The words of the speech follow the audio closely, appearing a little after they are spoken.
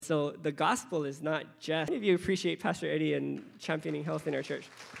So the gospel is not just... Many of you appreciate Pastor Eddie and championing health in our church.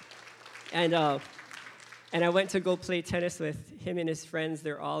 And I went to go play tennis with him and his friends.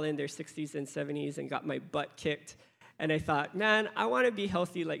 They're all in their 60s and 70s and got my butt kicked. And I thought, man, I want to be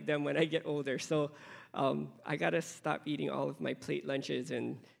healthy like them when I get older. So I got to stop eating all of my plate lunches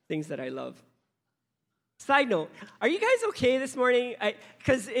and things that I love. Side note, are you guys okay this morning?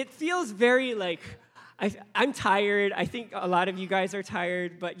 Because it feels very like, I'm tired. I think a lot of you guys are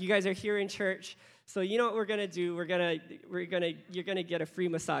tired, but you guys are here in church. So you know what we're gonna do? You're gonna get a free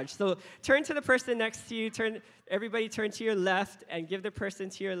massage. So turn to the person next to you. Everybody turn to your left and give the person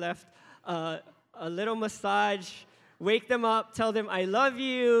to your left a little massage. Wake them up. Tell them, I love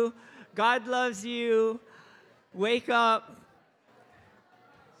you. God loves you. Wake up.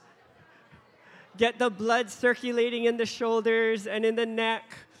 Get the blood circulating in the shoulders and in the neck.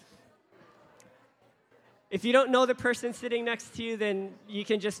 If you don't know the person sitting next to you, then you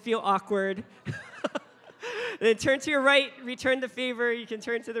can just feel awkward. Then turn to your right, return the favor. You can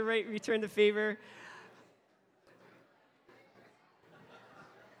turn to the right, return the favor.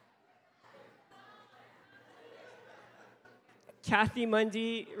 Kathy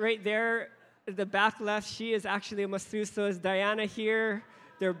Mundy, right there, the back left, she is actually a masseuse. So is Diana here.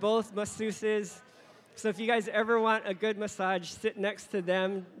 They're both masseuses. So if you guys ever want a good massage, sit next to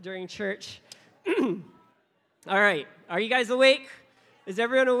them during church. All right. Are you guys awake? Is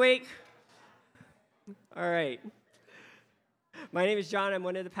everyone awake? All right. My name is John. I'm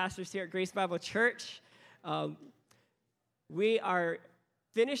one of the pastors here at Grace Bible Church. We are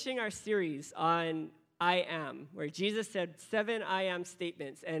finishing our series on I am, where Jesus said 7 I am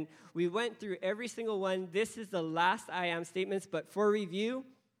statements. And we went through every single one. This is the last I am statements. But for review,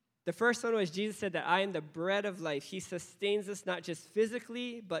 the first one was Jesus said that I am the bread of life. He sustains us not just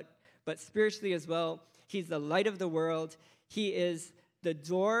physically, but spiritually as well. He's the light of the world. He is the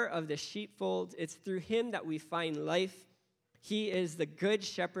door of the sheepfold. It's through him that we find life. He is the good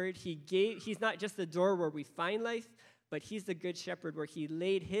shepherd. He's not just the door where we find life, but he's the good shepherd where he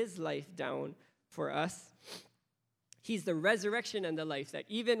laid his life down for us. He's the resurrection and the life, that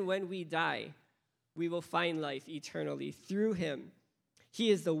even when we die, we will find life eternally through him.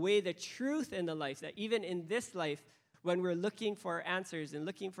 He is the way, the truth, and the life, that even in this life, when we're looking for answers and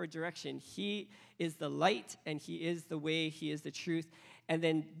looking for direction, he is the light, and he is the way, he is the truth. And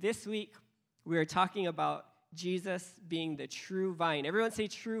then this week, we are talking about Jesus being the true vine. Everyone say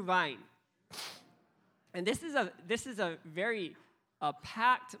true vine. And this is a very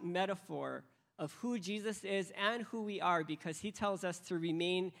packed metaphor of who Jesus is and who we are, because he tells us to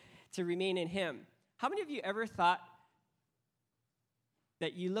remain in him. How many of you ever thought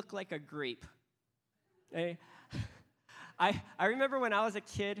that you look like a grape? Okay. I remember when I was a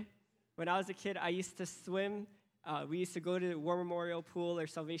kid, I used to swim. We used to go to the War Memorial Pool or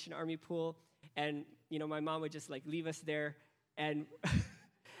Salvation Army Pool, and my mom would just leave us there, and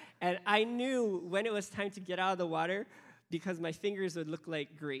and I knew when it was time to get out of the water because my fingers would look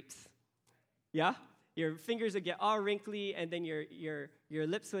like grapes. Yeah? Your fingers would get all wrinkly, and then your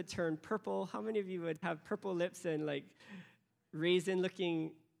lips would turn purple. How many of you would have purple lips and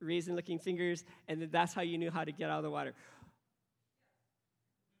raisin-looking fingers, and then that's how you knew how to get out of the water?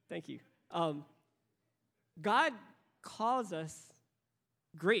 Thank you. God calls us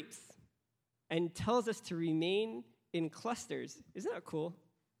grapes and tells us to remain in clusters. Isn't that cool?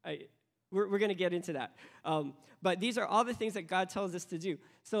 We're going to get into that. But these are all the things that God tells us to do.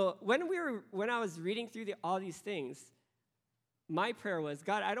 So when I was reading through all these things, my prayer was,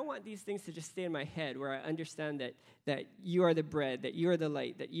 God, I don't want these things to just stay in my head where I understand that you are the bread, that you are the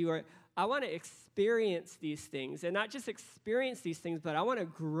light, that you are... I want to experience these things, and not just experience these things, but I want to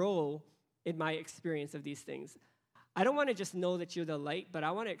grow in my experience of these things. I don't want to just know that you're the light, but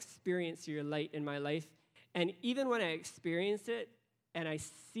I want to experience your light in my life. And even when I experience it, and I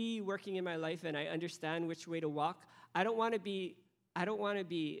see you working in my life, and I understand which way to walk, I don't want to be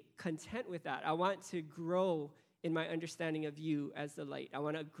content with that. I want to grow in my understanding of you as the light. I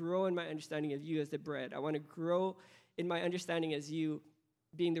want to grow in my understanding of you as the bread. I want to grow in my understanding as you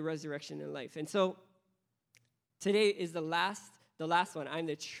being the resurrection and life. And so today is the last one. I'm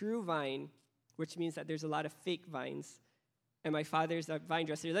the true vine, which means that there's a lot of fake vines, and my Father's a vine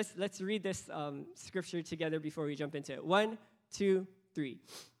dresser. Let's read this scripture together before we jump into it. 1, 2, 3.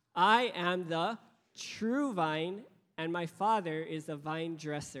 I am the true vine, and my Father is the vine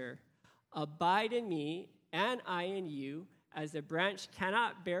dresser. Abide in me, and I in you, as a branch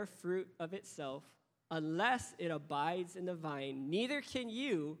cannot bear fruit of itself unless it abides in the vine. Neither can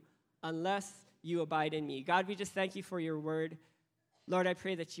you unless you abide in me. God, we just thank you for your word. Lord, I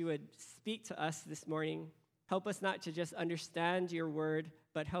pray that you would speak to us this morning. Help us not to just understand your word,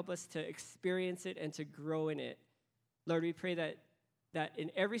 but help us to experience it and to grow in it. Lord, we pray that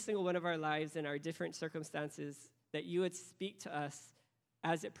in every single one of our lives and our different circumstances, that you would speak to us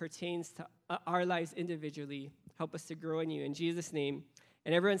as it pertains to our lives individually. Help us to grow in you. In Jesus' name.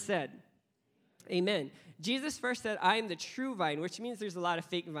 And everyone said, amen. Jesus first said, I am the true vine, which means there's a lot of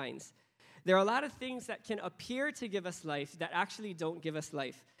fake vines. There are a lot of things that can appear to give us life that actually don't give us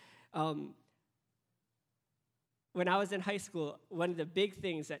life. When I was in high school, one of the big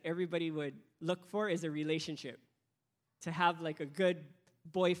things that everybody would look for is a relationship, to have like a good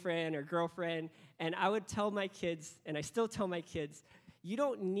boyfriend or girlfriend. And I would tell my kids, and I still tell my kids, you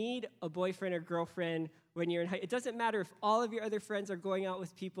don't need a boyfriend or girlfriend when you're in high school. It doesn't matter if all of your other friends are going out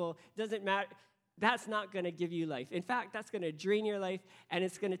with people. It doesn't matter. That's not going to give you life. In fact, that's going to drain your life, and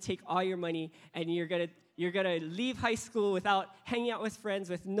it's going to take all your money, and you're going to leave high school without hanging out with friends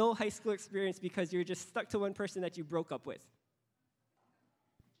with no high school experience because you're just stuck to one person that you broke up with.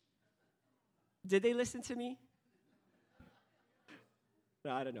 Did they listen to me?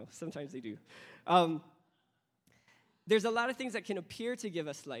 No, I don't know. Sometimes they do. There's a lot of things that can appear to give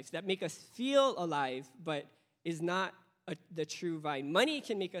us life, that make us feel alive, but is not the true vine. Money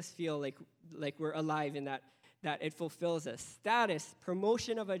can make us feel like we're alive and that it fulfills us. Status,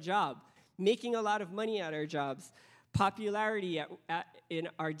 promotion of a job, making a lot of money at our jobs, popularity in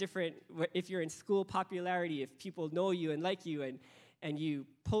our different, if you're in school, popularity, if people know you and like you, and you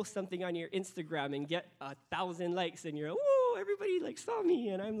post something on your Instagram and get 1,000 likes, and you're, whoa, everybody saw me,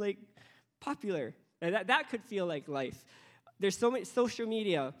 and I'm popular. And that could feel like life. There's so much social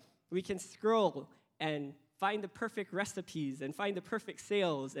media. We can scroll and find the perfect recipes and find the perfect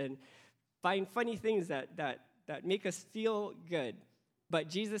sales and find funny things that make us feel good. But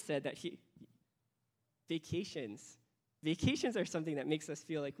Jesus said that vacations are something that makes us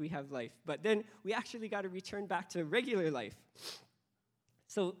feel like we have life. But then we actually got to return back to regular life.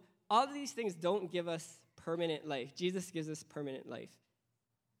 So all of these things don't give us permanent life. Jesus gives us permanent life.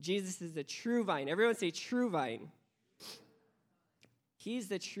 Jesus is the true vine. Everyone say true vine. He's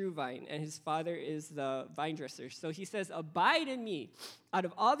the true vine, and his Father is the vine dresser. So he says, abide in me. Out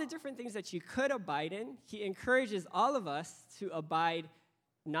of all the different things that you could abide in, he encourages all of us to abide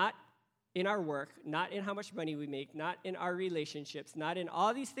not in our work, not in how much money we make, not in our relationships, not in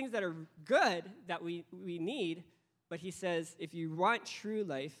all these things that are good that we need, but he says, if you want true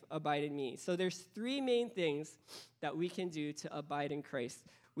life, abide in me. So there's three main things that we can do to abide in Christ.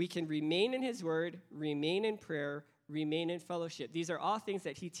 We can remain in his word, remain in prayer, remain in fellowship. These are all things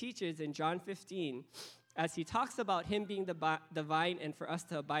that he teaches in John 15. As he talks about him being the vine and for us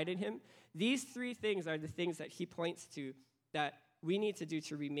to abide in him, these three things are the things that he points to that we need to do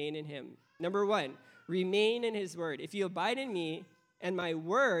to remain in him. Number one, remain in his word. If you abide in me and my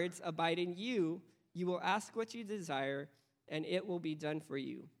words abide in you, you will ask what you desire and it will be done for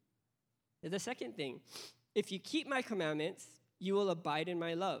you. The second thing, if you keep my commandments, you will abide in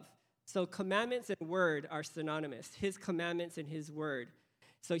my love. So commandments and word are synonymous, his commandments and his word.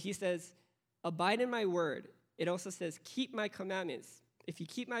 So he says, abide in my word. It also says, keep my commandments. If you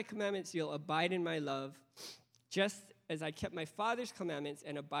keep my commandments, you'll abide in my love, just as I kept my Father's commandments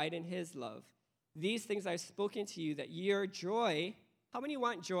and abide in his love. These things I've spoken to you, that your joy, how many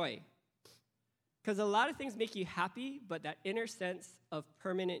want joy? Because a lot of things make you happy, but that inner sense of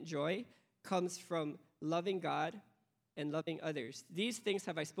permanent joy comes from loving God and loving others. These things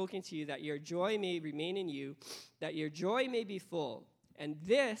have I spoken to you, that your joy may remain in you, that your joy may be full. And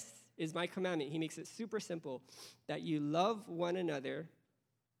this is my commandment. He makes it super simple, that you love one another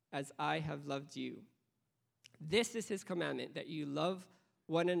as I have loved you. This is his commandment, that you love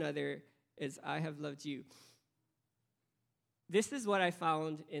one another as I have loved you. This is what I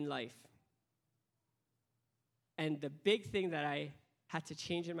found in life. And the big thing that I had to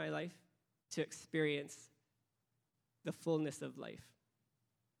change in my life to experience the fullness of life.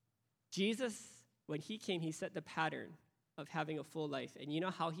 Jesus, when he came, he set the pattern of having a full life. And you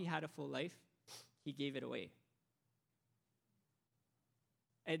know how he had a full life? He gave it away.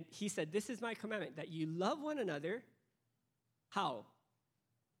 And he said, this is my commandment, that you love one another. How?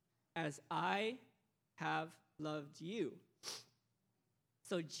 As I have loved you.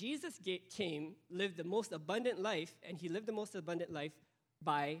 So Jesus came, lived the most abundant life, and he lived the most abundant life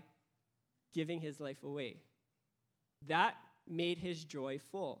by giving his life away. That made his joy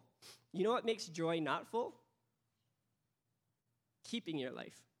full. You know what makes joy not full? Keeping your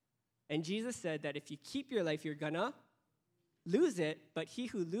life. And Jesus said that if you keep your life, you're gonna lose it, but he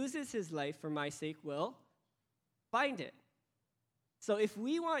who loses his life for my sake will find it. So if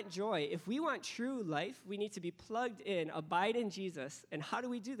we want joy, if we want true life, we need to be plugged in, abide in Jesus. And how do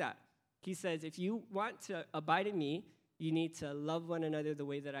we do that? He says, if you want to abide in me, You need to love one another the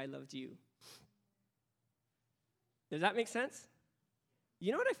way that I loved you. Does that make sense?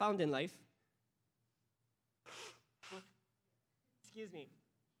 You know what I found in life? Excuse me.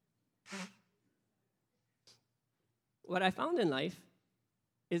 What I found in life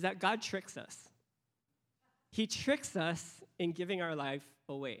is that God tricks us. He tricks us in giving our life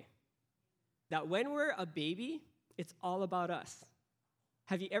away. That when we're a baby, it's all about us.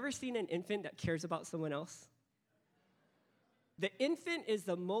 Have you ever seen an infant that cares about someone else? The infant is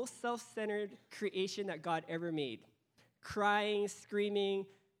the most self-centered creation that God ever made. Crying, screaming,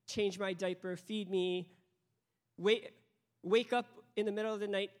 change my diaper, feed me, wake up in the middle of the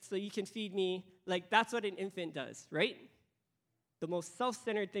night so you can feed me. Like, that's what an infant does, right? The most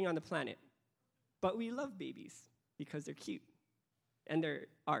self-centered thing on the planet. But we love babies because they're cute. And they're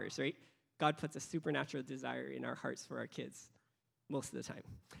ours, right? God puts a supernatural desire in our hearts for our kids most of the time.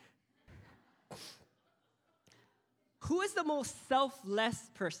 Who is the most selfless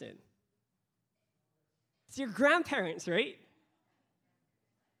person? It's your grandparents, right?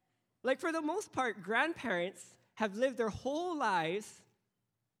 Like, for the most part, grandparents have lived their whole lives,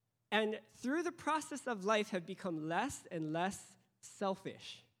 and through the process of life have become less and less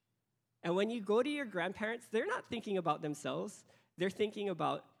selfish. And when you go to your grandparents, they're not thinking about themselves. They're thinking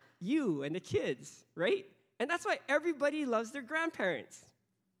about you and the kids, right? And that's why everybody loves their grandparents,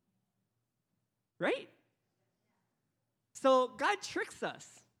 right? So God tricks us.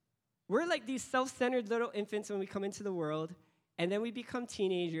 We're like these self-centered little infants when we come into the world, and then we become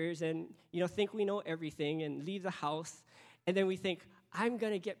teenagers and, think we know everything and leave the house, and then we think, I'm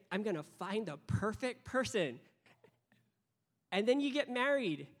gonna find the perfect person. And then you get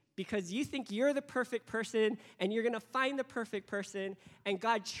married because you think you're the perfect person and you're gonna find the perfect person, and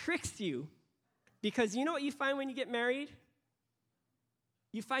God tricks you. Because you know what you find when you get married?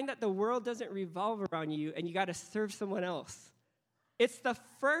 You find that the world doesn't revolve around you and you gotta serve someone else. It's the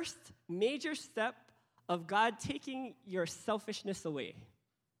first major step of God taking your selfishness away,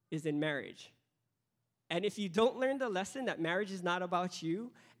 is in marriage. And if you don't learn the lesson that marriage is not about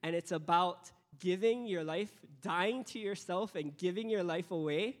you and it's about giving your life, dying to yourself and giving your life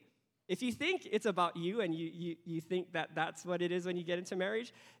away, if you think it's about you and you think that that's what it is when you get into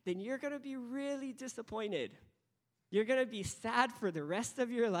marriage, then you're going to be really disappointed. You're going to be sad for the rest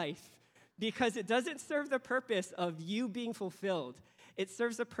of your life because it doesn't serve the purpose of you being fulfilled. It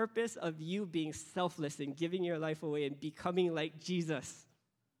serves the purpose of you being selfless and giving your life away and becoming like Jesus.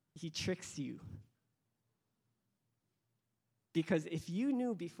 He tricks you. Because if you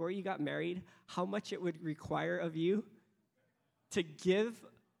knew before you got married how much it would require of you to give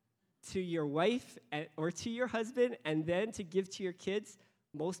to your wife or to your husband and then to give to your kids,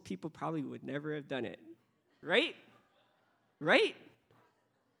 most people probably would never have done it. Right? Right?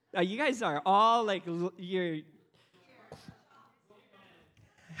 Now, you guys are all like, you're...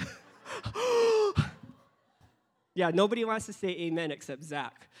 Yeah, nobody wants to say amen except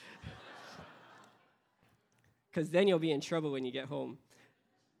Zach. Because then you'll be in trouble when you get home.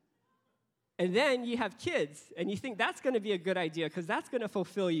 And then you have kids, and you think that's going to be a good idea because that's going to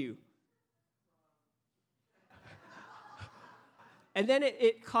fulfill you. And then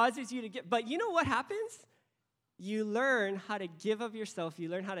it causes you to get, but you know what happens? You learn how to give of yourself, you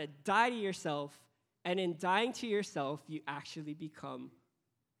learn how to die to yourself, and in dying to yourself, you actually become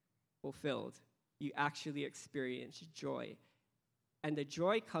fulfilled. You actually experience joy. And the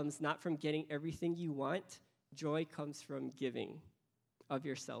joy comes not from getting everything you want. Joy comes from giving of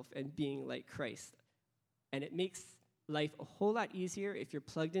yourself and being like Christ. And it makes life a whole lot easier if you're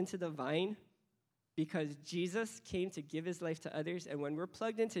plugged into the vine, because Jesus came to give his life to others. And when we're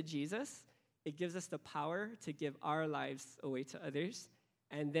plugged into Jesus, it gives us the power to give our lives away to others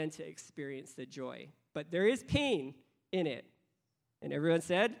and then to experience the joy. But there is pain in it. And everyone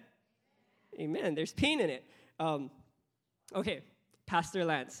said, amen. There's pain in it. Okay, Pastor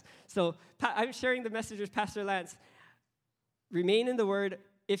Lance. So I'm sharing the message with Pastor Lance. Remain in the word.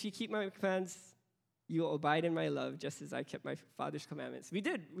 If you keep my commands, you will abide in my love, just as I kept my Father's commandments. We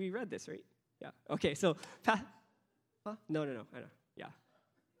did. We read this, right? Yeah. Okay, so, No, I know. Yeah.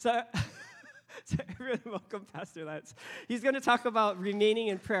 So everyone welcome Pastor Lance. He's going to talk about remaining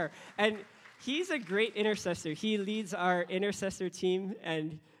in prayer. And he's a great intercessor. He leads our intercessor team,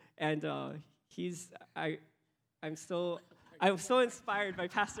 and I'm so inspired by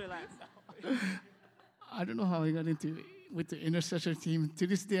Pastor Lance. I don't know how I got into with the intercessor team. To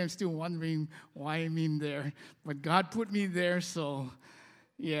this day, I'm still wondering why I'm in there. But God put me there, so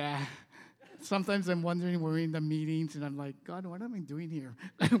yeah. Sometimes I'm wondering, we're in the meetings, and I'm like, God, what am I doing here?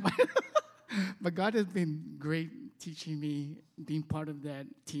 But God has been great teaching me, being part of that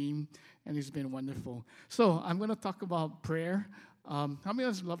team, and it's been wonderful. So I'm going to talk about prayer. How many of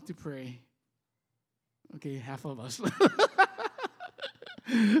us love to pray? Okay, half of us.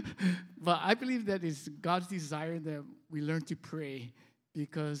 But I believe that it's God's desire that we learn to pray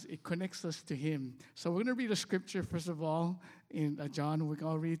because it connects us to Him. So we're going to read a scripture, first of all, in John. We're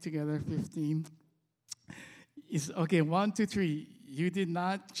going to read together, 15. Okay, 1, 2, 3. You did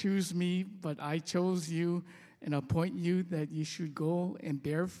not choose me, but I chose you and appoint you that you should go and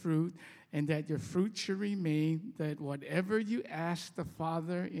bear fruit, and that your fruit should remain, that whatever you ask the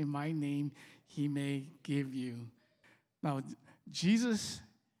Father in my name, He may give you. Now, Jesus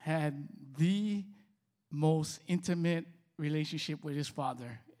had the most intimate relationship with His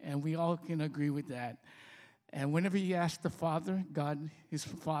Father, and we all can agree with that. And whenever He asked the Father, God, His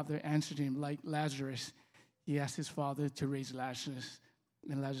Father, answered Him, like Lazarus. He asked His Father to raise Lazarus,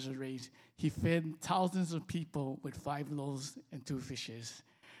 and Lazarus raised. He fed thousands of people with 5 loaves and 2 fishes.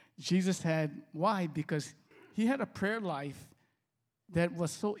 Jesus had, why? Because He had a prayer life that was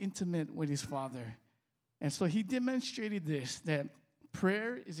so intimate with His Father. And so He demonstrated this, that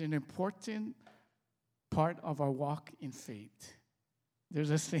prayer is an important part of our walk in faith. There's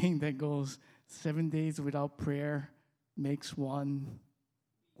a saying that goes, 7 days without prayer makes 1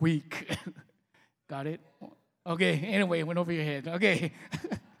 week. Got it? Okay, anyway, it went over your head. Okay.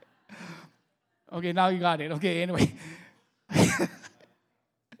 Okay, now you got it. Okay, anyway.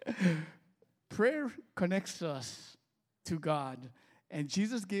 Prayer connects us to God. And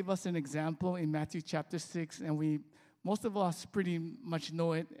Jesus gave us an example in Matthew chapter 6, and most of us pretty much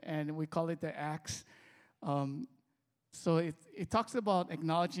know it, and we call it the Acts. So it talks about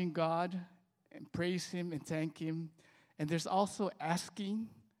acknowledging God and praise Him and thank Him. And there's also asking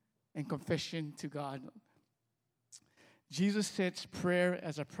and confession to God. Jesus sets prayer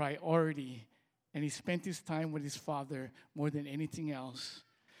as a priority, and He spent His time with His Father more than anything else.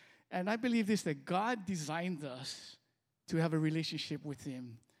 And I believe this, that God designed us to have a relationship with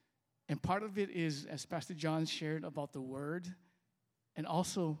Him. And part of it is, as Pastor John shared, about the Word, and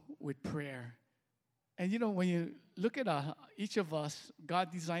also with prayer. And when you look at each of us,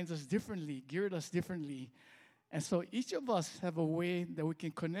 God designs us differently, geared us differently. And so each of us have a way that we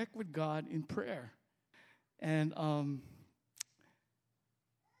can connect with God in prayer. And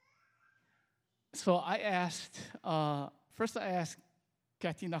so I asked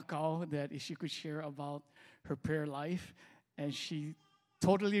Kathy Nakao that if she could share about her prayer life, and she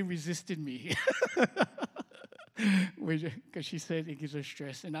totally resisted me because she said it gives her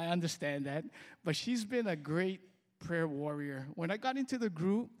stress, and I understand that. But she's been a great prayer warrior. When I got into the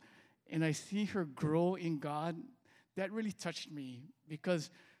group and I see her grow in God, that really touched me, because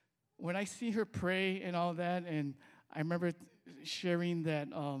when I see her pray and all that, and I remember sharing that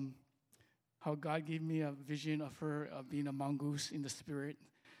how God gave me a vision of her being a mongoose in the spirit.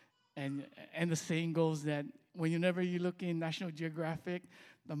 And the saying goes that whenever you look in National Geographic,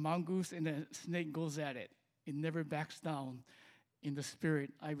 the mongoose and the snake goes at it. It never backs down. In the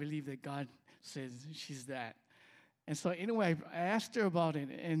spirit, I believe that God says she's that. And so anyway, I asked her about it,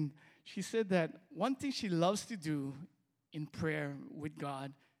 and she said that one thing she loves to do in prayer with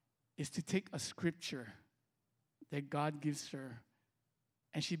God is to take a scripture that God gives her,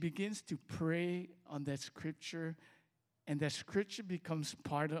 and she begins to pray on that scripture, and that scripture becomes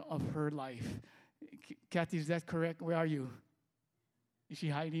part of her life. Kathy, is that correct? Where are you? Is she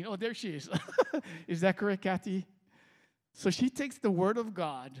hiding? Oh, there she is. Is that correct, Kathy? So she takes the Word of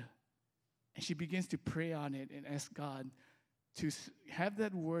God, and she begins to pray on it and ask God to have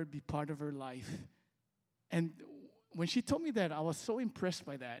that Word be part of her life. And when she told me that, I was so impressed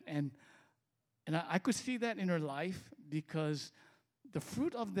by that. And I could see that in her life, because the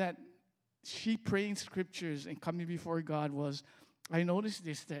fruit of that, she praying scriptures and coming before God, was, I noticed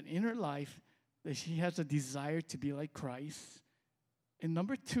this, that in her life, that she has a desire to be like Christ. And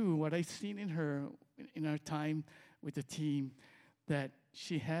number 2, what I've seen in her, in our time with the team, that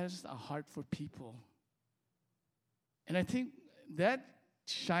she has a heart for people. And I think that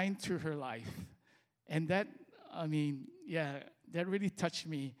shined through her life. And that, that really touched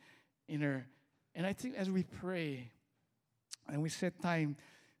me in her. And I think as we pray and we set time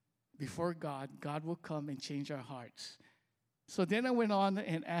before God, God will come and change our hearts. So then I went on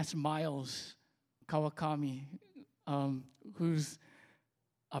and asked Miles Kawakami, who's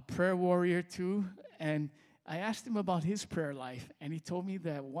a prayer warrior too, and I asked him about his prayer life, and he told me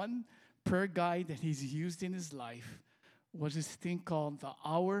that one prayer guide that he's used in his life was this thing called The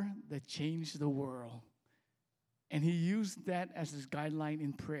Hour That Changed the World. And he used that as his guideline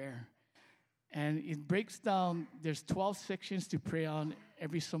in prayer. And it breaks down, there's 12 sections to pray on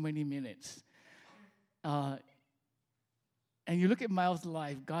every so many minutes. And you look at Miles'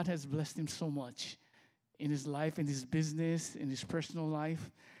 life, God has blessed him so much in his life, in his business, in his personal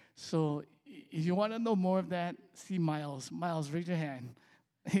life. So if you want to know more of that, see Miles. Miles, raise your hand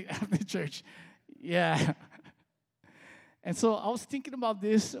after church. Yeah. And so I was thinking about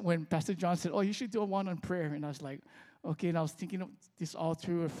this when Pastor John said, oh, you should do a one on prayer. And I was like, okay. And I was thinking of this all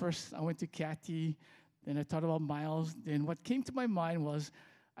through. First, I went to Kathy. Then I thought about Miles. Then what came to my mind was,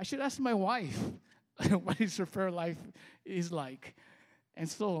 I should ask my wife what his prayer life is like. And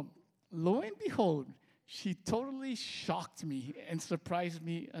so, lo and behold, she totally shocked me and surprised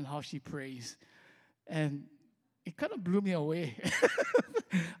me on how she prays. And it kind of blew me away.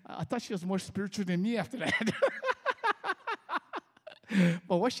 I thought she was more spiritual than me after that.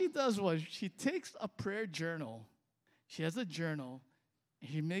 But what she does was she takes a prayer journal. She has a journal. And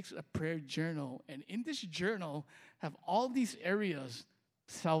she makes a prayer journal. And in this journal have all these areas: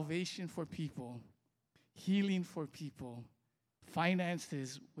 salvation for people, healing for people,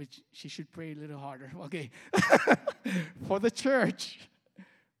 finances, which she should pray a little harder. Okay. For the church,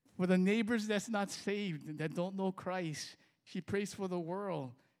 for the neighbors that's not saved, that don't know Christ. She prays for the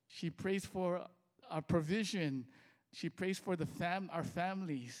world. She prays for our provision. She prays for our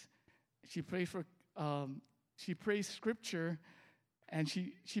families. She prays for she prays scripture, and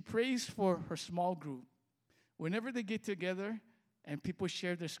she prays for her small group. Whenever they get together and people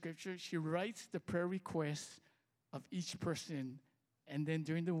share their scripture, she writes the prayer requests of each person, and then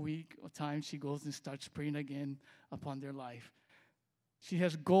during the week or time, she goes and starts praying again upon their life. She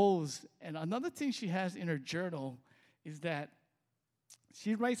has goals, and another thing she has in her journal is that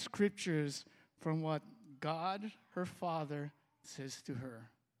she writes scriptures from what God, her Father, says to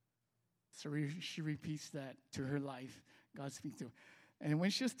her. So she repeats that to her life. God speaks to her. And when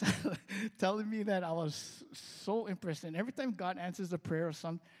she was telling me that, I was so impressed. And every time God answers a prayer or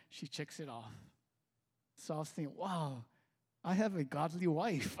something, she checks it off. So I was thinking, wow, I have a godly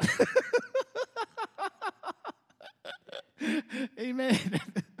wife. Amen.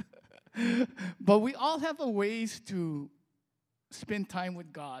 But we all have a ways to spend time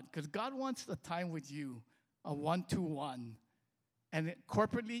with God, because God wants a time with you, a one-to-one. And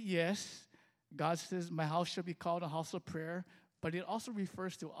corporately, yes, God says, my house shall be called a house of prayer, but it also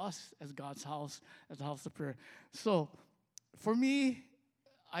refers to us as God's house, as a house of prayer. So for me,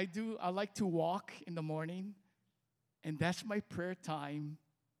 I like to walk in the morning, and that's my prayer time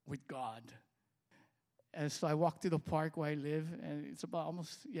with God. And so I walk to the park where I live, and it's about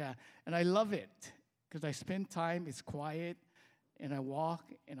almost, and I love it, because I spend time, it's quiet, and I walk,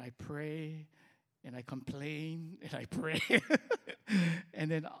 and I pray, and I complain, and I pray. And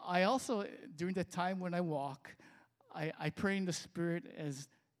then I also, during the time when I walk, I pray in the Spirit. As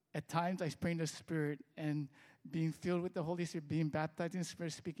at times I pray in the Spirit, and being filled with the Holy Spirit, being baptized in the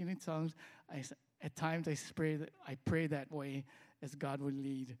Spirit, speaking in tongues. At times I pray that way as God would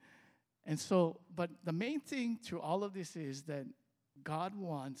lead. And so, but the main thing through all of this is that God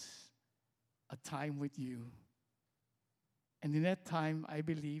wants a time with you. And in that time, I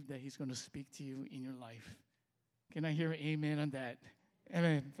believe that He's going to speak to you in your life. Can I hear an amen on that?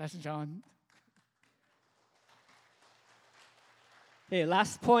 Amen. Pastor John. Okay,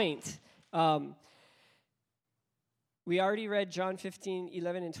 last point. We already read John 15,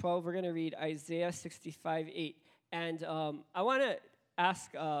 11, and 12. We're going to read Isaiah 65, 8. And I want to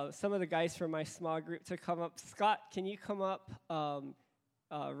ask some of the guys from my small group to come up. Scott, can you come up?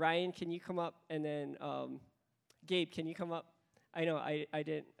 Ryan, can you come up? And then Gabe, can you come up? I know I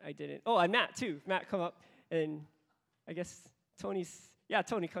didn't. Oh, and Matt too. Matt, come up. And I guess Tony,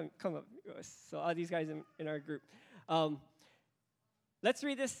 come up. So all these guys in our group. Let's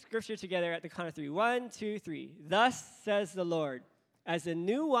read this scripture together at the count of 3. 1, 2, 3. Thus says the Lord, as a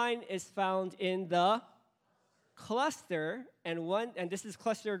new wine is found in the cluster, and this is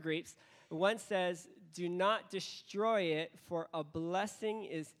cluster of grapes. One says, do not destroy it, for a blessing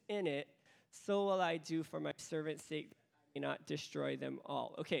is in it. So will I do for my servant's sake, that I may not destroy them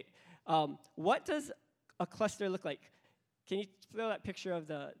all. Okay, what does a cluster look like? Can you throw that picture of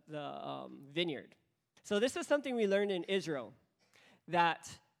the vineyard? So this is something we learned in Israel, that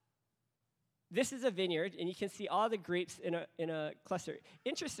this is a vineyard, and you can see all the grapes in a cluster.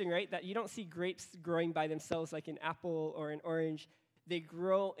 Interesting, right, that you don't see grapes growing by themselves like an apple or an orange. They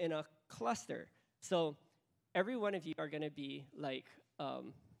grow in a cluster. So every one of you are going to be like not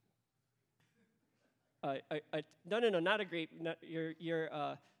a grape. You're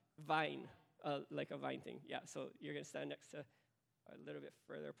a vine, like a vine thing. Yeah, so you're going to stand next to a little bit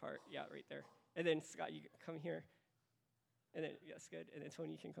further apart. Yeah, right there. And then, Scott, you come here. And then, yes, good. And then,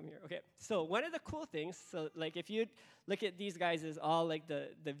 Tony, you can come here. Okay, so one of the cool things, so like if you look at these guys as all like the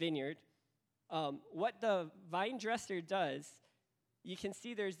vineyard, what the vine dresser does, you can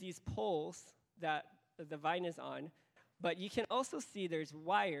see there's these poles that the vine is on, but you can also see there's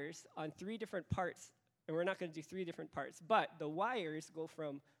wires on 3 different parts, and we're not going to do 3 different parts, but the wires go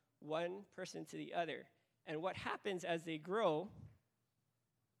from one person to the other. And what happens as they grow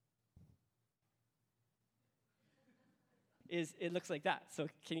is it looks like that. So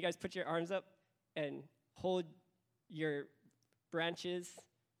can you guys put your arms up and hold your branches?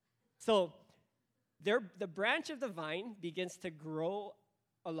 So the branch of the vine begins to grow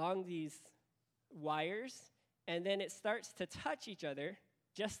along these wires, and then it starts to touch each other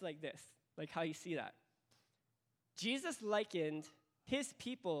just like this, like how you see that. Jesus likened his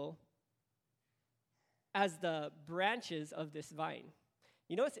people as the branches of this vine.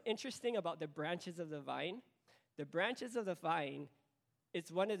 You know what's interesting about the branches of the vine? The branches of the vine,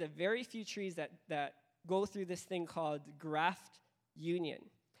 it's one of the very few trees that go through this thing called graft union.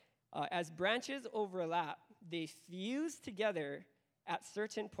 As branches overlap, they fuse together at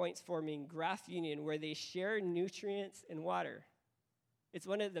certain points, forming graft union, where they share nutrients and water. It's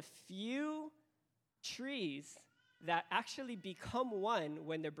one of the few trees that actually become one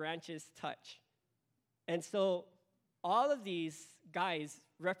when the branches touch. And so all of these guys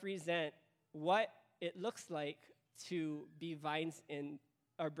represent what it looks like to be vines in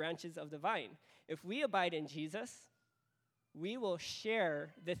our branches of the vine. If we abide in Jesus, we will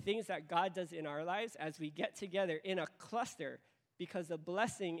share the things that God does in our lives as we get together in a cluster, because the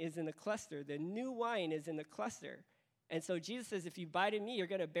blessing is in the cluster. The new wine is in the cluster. And so Jesus says, if you abide in me, you're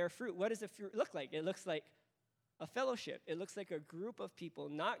going to bear fruit. What does the fruit look like? It looks like a fellowship. It looks like a group of people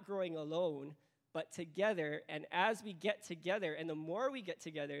not growing alone, but together. And as we get together, and the more we get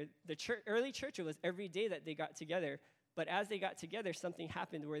together, the early church, it was every day that they got together. But as they got together, something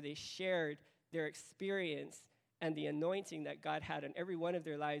happened where they shared their experience and the anointing that God had on every one of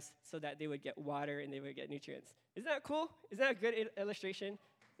their lives, so that they would get water and they would get nutrients. Isn't that cool? Isn't that a good illustration?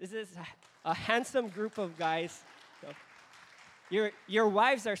 This is a handsome group of guys. So, your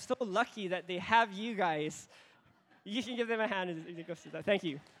wives are so lucky that they have you guys. You can give them a hand as it goes through that. Thank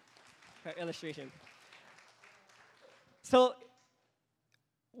you for illustration. So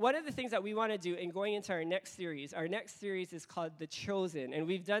one of the things that we want to do in going into our next series is called The Chosen. And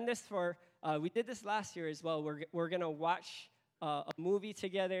we've done this we did this last year as well. We're going to watch a movie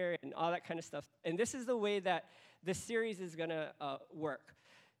together and all that kind of stuff. And this is the way that the series is going to work.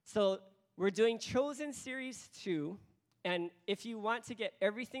 So we're doing Chosen Series 2. And if you want to get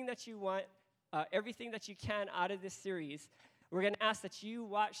everything that you want, everything that you can out of this series, we're going to ask that you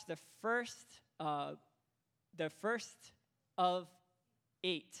watch the first of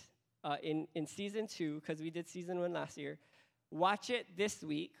 8 in season 2, because we did season 1 last year. Watch it this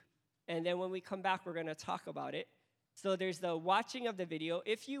week, and then when we come back, we're going to talk about it. So there's the watching of the video.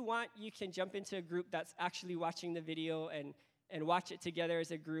 If you want, you can jump into a group that's actually watching the video and watch it together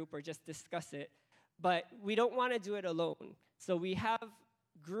as a group, or just discuss it. But we don't want to do it alone. So we have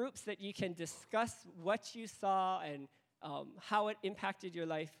groups that you can discuss what you saw and how it impacted your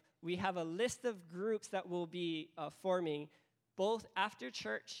life. We have a list of groups that will be forming both after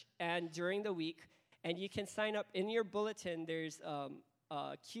church and during the week. And you can sign up in your bulletin. There's a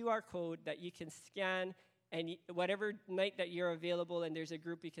QR code that you can scan, and whatever night that you're available and there's a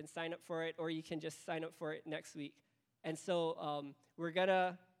group, you can sign up for it, or you can just sign up for it next week. And so we're going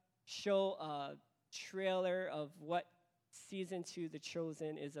to show a trailer of what season 2, The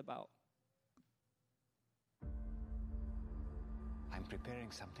Chosen, is about. I'm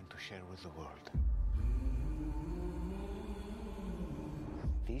preparing something to share with the world.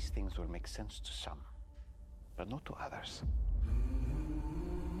 These things will make sense to some, but not to others.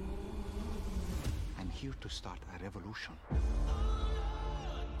 I'm here to start a revolution.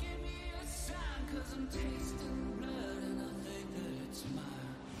 Give me a sign, 'cause I'm tasting blood and I think that it's mine.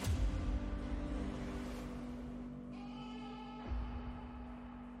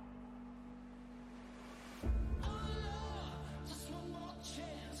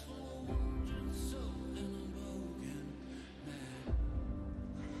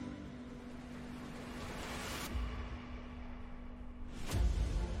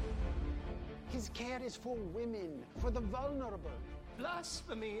 His care is for women, for the vulnerable.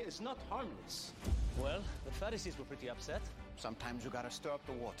 Blasphemy is not harmless. Well, the Pharisees were pretty upset. Sometimes you gotta stir up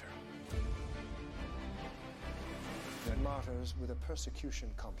the water. They're martyrs with a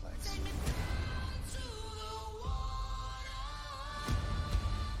persecution complex.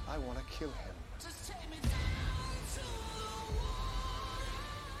 I want to kill him.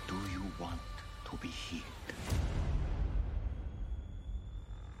 Do you want to be healed?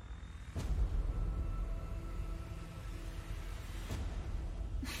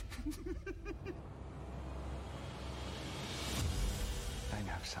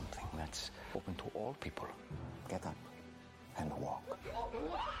 something that's open to all people. Get up and walk.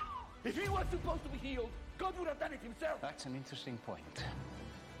 If he was supposed to be healed, God would have done it himself. That's an interesting point.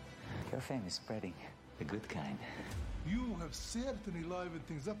 Your fame is spreading, the good kind. You have certainly livened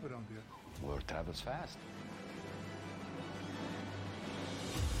things up around here. Word travels fast.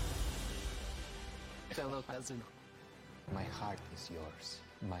 Fellow cousin, my heart is yours.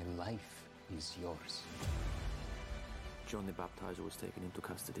 My life is yours. John the Baptizer was taken into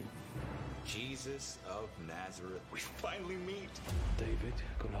custody. Jesus of Nazareth, we finally meet. David,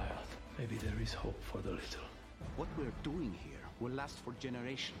 Goliath, maybe there is hope for the little. What we're doing here will last for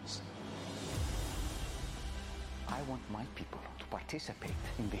generations. I want my people to participate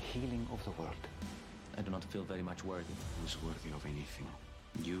in the healing of the world. I do not feel very much worthy. Who's worthy of anything?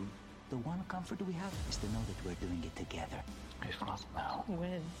 You? The one comfort we have is to know that we're doing it together. If not now,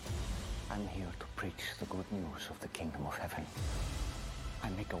 when? I'm here to preach the good news of the kingdom of heaven. I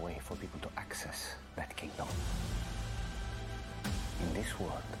make a way for people to access that kingdom. In this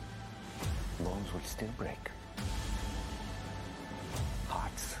world, bones will still break.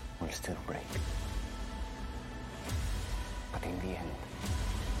 Hearts will still break. But in the end,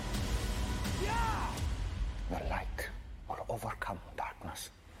 the light will overcome darkness.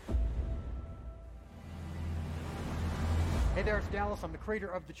 Hey there, it's Dallas. I'm the creator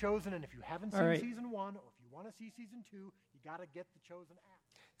of The Chosen, and if you haven't seen Season 1, or if you want to see Season 2, you got to get The Chosen app.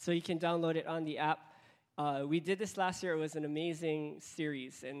 So you can download it on the app. We did this last year. It was an amazing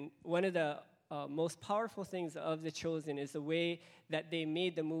series, and one of the most powerful things of The Chosen is the way that they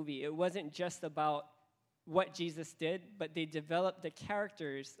made the movie. It wasn't just about what Jesus did, but they developed the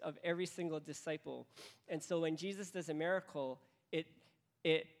characters of every single disciple. And so when Jesus does a miracle,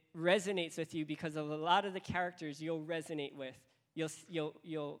 it resonates with you because of a lot of the characters you'll resonate with.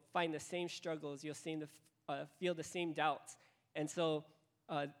 You'll find the same struggles. You'll feel the same doubts. And so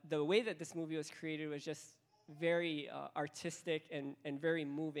the way that this movie was created was just very artistic and very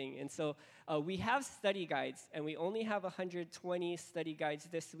moving. And so we have study guides, and we only have 120 study guides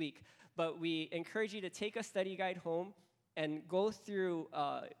this week. But we encourage you to take a study guide home and go through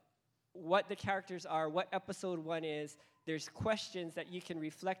what the characters are, what episode 1 is. There's questions that you can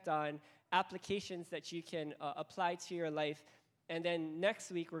reflect on, applications that you can apply to your life. And then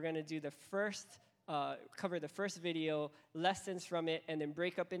next week, we're going to do cover the first video, lessons from it, and then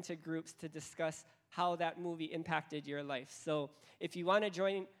break up into groups to discuss how that movie impacted your life. So if you want to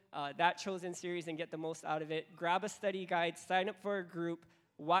join that Chosen series and get the most out of it, grab a study guide, sign up for a group,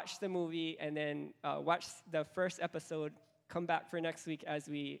 watch the movie, and then watch the first episode. Come back for next week as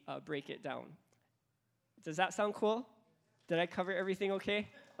we break it down. Does that sound cool? Did I cover everything okay?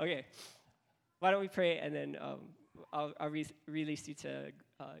 Okay. Why don't we pray, and then I'll release you to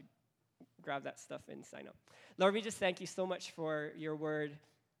grab that stuff and sign up. Lord, we just thank you so much for your word.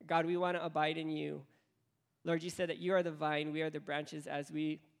 God, we want to abide in you. Lord, you said that you are the vine, we are the branches. As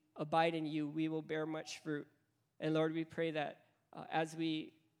we abide in you, we will bear much fruit. And Lord, we pray that as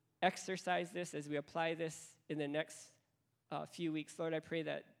we exercise this, as we apply this in the next few weeks, Lord, I pray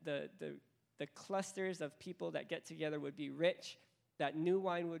that the clusters of people that get together would be rich, that new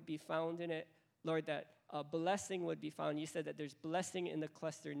wine would be found in it. Lord, that blessing would be found. You said that there's blessing in the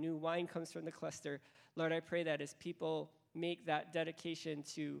cluster. New wine comes from the cluster. Lord, I pray that as people make that dedication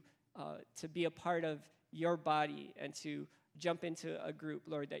to be a part of your body and to jump into a group,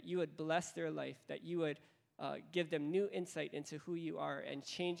 Lord, that you would bless their life, that you would give them new insight into who you are and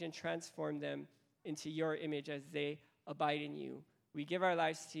change and transform them into your image as they abide in you. We give our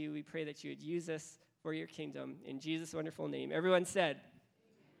lives to you. We pray that you would use us for your kingdom. In Jesus' wonderful name. Everyone said,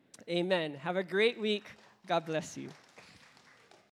 amen. Have a great week. God bless you.